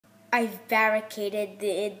I barricaded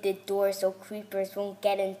the door so creepers won't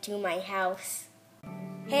get into my house.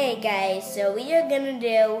 Hey guys, so we are gonna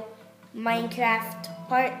do Minecraft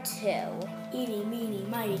Part 2. Eeny, meeny,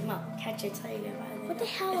 miny, mo. Catch a tiger by the What the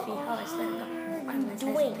hell if he hollers, let him go. I'm you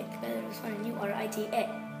doing? Better was fun, you are IT-it.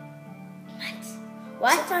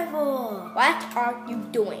 What? Survival. What are you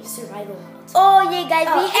doing? Survival world. Oh yeah guys,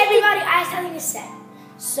 Everybody, I have something to say.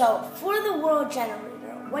 So, for the world generator,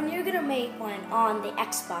 when you're gonna make one on the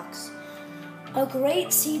Xbox, a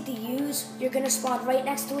great seed to use, you're gonna spawn right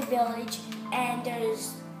next to a village, and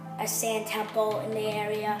there's a sand temple in the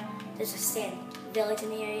area. There's a sand village in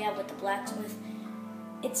the area with the blacksmith.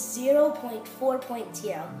 It's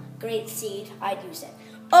 0.4.0. Great seed, I'd use it.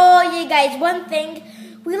 Oh yeah guys, one thing.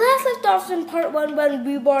 We last left off in part 1 when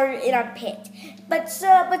we were in our pit. But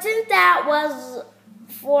since that was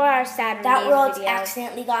for our Saturday That world video,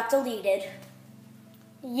 accidentally got deleted.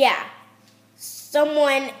 yeah.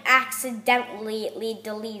 Someone accidentally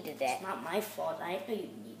deleted it. It's not my fault. I didn't know you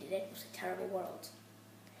needed it. It was a terrible world.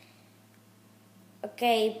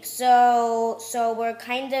 Okay, so we're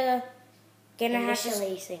kinda gonna have to.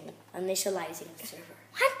 Initializing the server.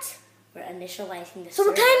 What? We're initializing the So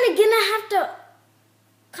server. we're kinda gonna have to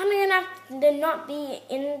not be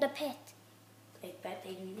in the pit. I bet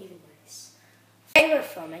they didn't even notice. They were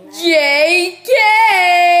filming that. JK!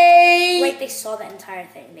 Like they saw the entire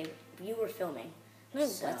thing. You were filming. No,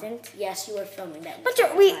 it wasn't. Yes, you were filming that.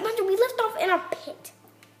 Buncher, we left off in our pit.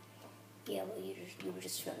 Yeah, well, you were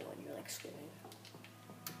just filming when you were like screaming.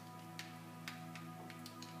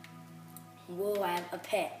 Whoa, I have a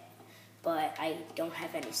pit, but I don't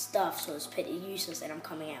have any stuff, so this pit is useless, and I'm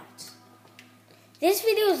coming out. This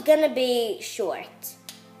video is gonna be short.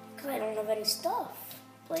 Because I don't have any stuff.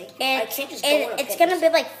 Like, And I can't just go in a it's pit gonna and be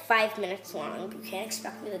like 5 minutes long. You can't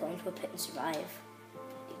expect me to go into a pit and survive.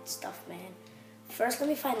 I need stuff, man. First, let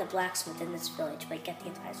me find the blacksmith in this village, but get the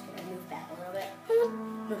entire screen. I move back a little bit.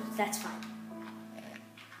 No, that's fine.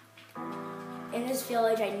 In this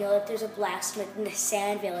village, I know that there's a blacksmith. In the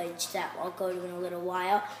sand village that I'll go to in a little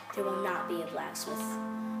while, there will not be a blacksmith.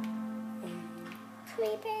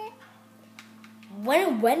 Creepy.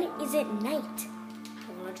 When is it night?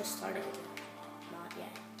 Well, I just started. Not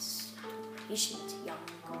yet. It's patient, young.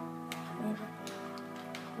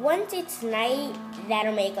 Once it's night,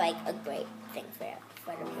 that'll make like a great thing for it.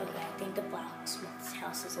 Okay, I think the blacksmith's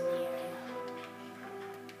house is in the area.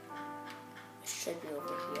 It should be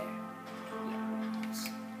over here. Yeah, it is.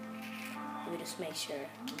 Let me just make sure.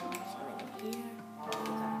 Something in here.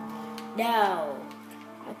 Okay. Now,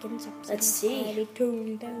 let's see.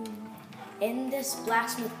 In this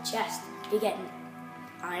blacksmith chest, you get an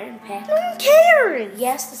iron pick. Who cares?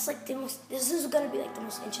 Yes, this is gonna be like the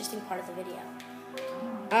most interesting part of the video.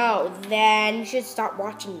 Oh, then you should start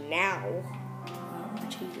watching now.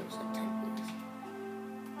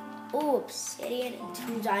 Oh, obsidian and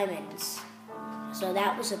 2 diamonds. So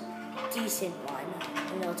that was a decent one.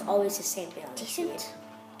 You know, it's always the same thing. Decent?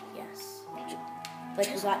 Yes. But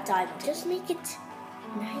we got diamonds. Just make it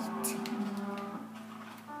night.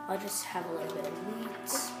 I'll just have a little bit of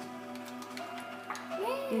wheat.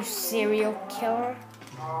 You serial killer.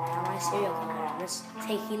 How am I serial killer? I'm just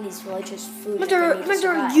taking these villagers' food. Mother,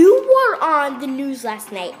 you were on the news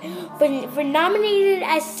last night for nominated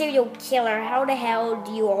as serial killer. How the hell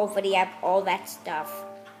do you already have all that stuff?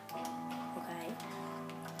 Okay.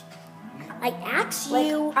 I asked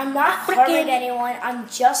you. I'm not harming anyone. I'm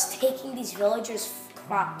just taking these villagers'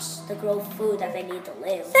 crops to grow food that they need to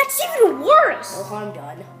live. That's even worse. No harm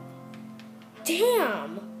done.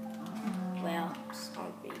 Damn. Well, sorry.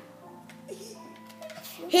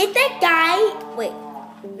 Hit that guy. Wait.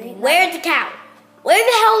 Where's the cow? Where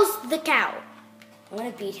the hell's the cow? I'm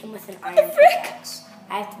gonna beat him with an iron the frick? pickaxe.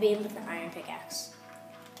 I have to beat him with an iron pickaxe.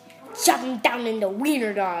 Shove him down in the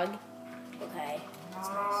wiener dog. Okay. That's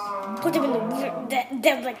nice. Put him in the wiener.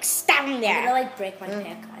 They're like stab him I'm there. gonna like break my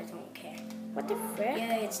pick. I don't care. What the frick?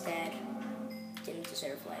 Yeah, it's dead. Didn't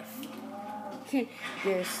deserve life.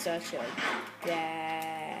 You're such a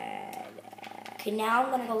bad. Okay, now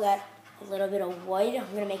I'm gonna go get a little bit of wood.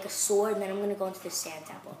 I'm gonna make a sword, and then I'm gonna go into the sand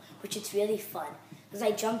temple, which is really fun. Because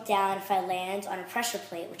I jump down if I land on a pressure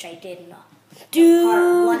plate, which I did in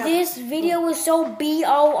Dude, this video was so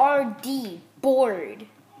B-O-R-D. Bored.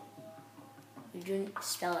 You didn't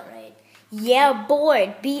spell it right. Yeah,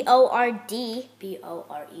 bored. B-O-R-D.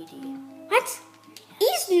 B-O-R-E-D. What?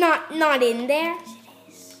 He's not in there. Yes, it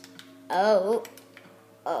is. Oh.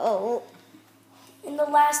 In the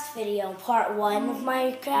last video, part 1 of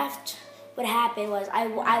Minecraft, what happened was I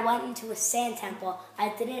went into a sand temple. I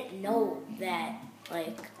didn't know that,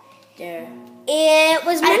 like, there... It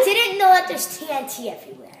was I didn't know that there's TNT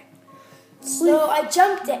everywhere. So I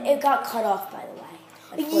jumped it. It got cut off, by the way.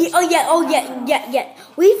 Yeah.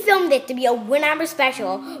 We filmed it to be a 1 hour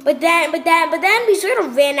special, but then we sort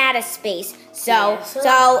of ran out of space. So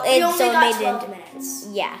we only got made 12 it. minutes.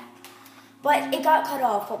 Yeah. But it got cut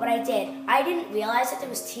off. But what I didn't realize that there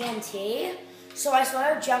was TNT. So I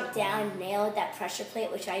sort of jumped down and nailed that pressure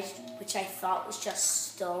plate, which I thought was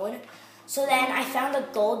just stone. So then I found a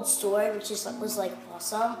gold sword, which was like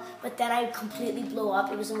awesome. But then I completely blew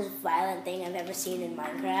up. It was the most violent thing I've ever seen in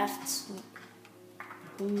Minecraft.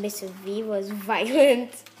 Mr. V was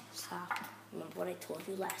violent. Stop. Remember what I told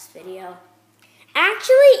you last video?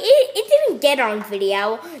 Actually, it didn't get on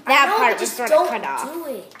video. That part was sort of cut off. Do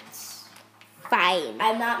it. Fine.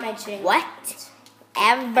 I'm not mentioning what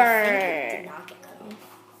ever. I think it did not get cut off.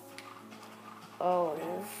 Oh.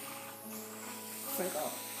 Frickle.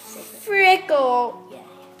 Frickle. Yeah.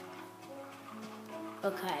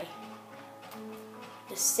 Okay.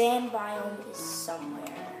 The sand biome is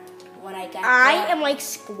somewhere. When I got I am like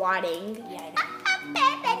squatting. Yeah,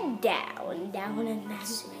 I know. Down.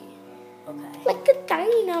 Okay. Like a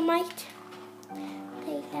dynamite.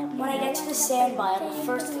 When I get to the sand biome, the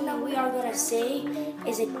first thing that we are gonna see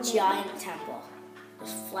is a giant temple.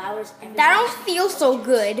 There's flowers everywhere. That don't feel so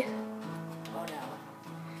good. Oh no.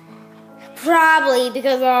 Probably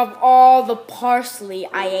because of all the parsley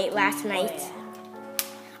I ate last night. Oh,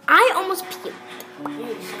 yeah. I almost puked. Dude,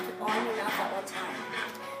 you should put on your mouth at one time.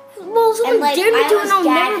 Well, someone dared me to, and I'll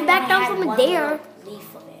never back down from a dare.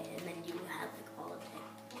 Leaf of it, and then you have like all of it.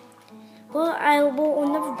 Well, I will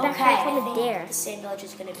never back down from a dare. The sand village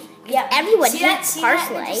is gonna be. Yeah, everyone see hates that in the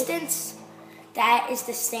parsley. distance? That is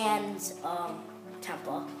the sand's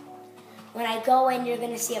temple. When I go in, you're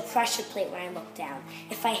gonna see a pressure plate when I look down.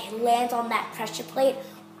 If I land on that pressure plate,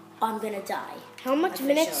 I'm gonna die. How much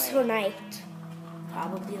minutes tonight?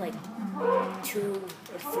 Probably like 2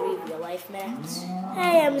 or 3 real life minutes.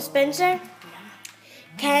 Hey, I'm Spencer.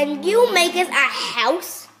 Can you make us a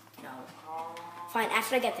house? No. Fine,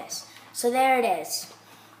 after I get this. So there it is.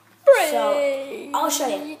 So I'll show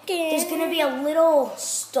you. There's gonna be a little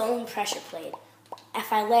stone pressure plate.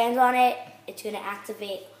 If I land on it, it's gonna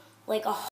activate like a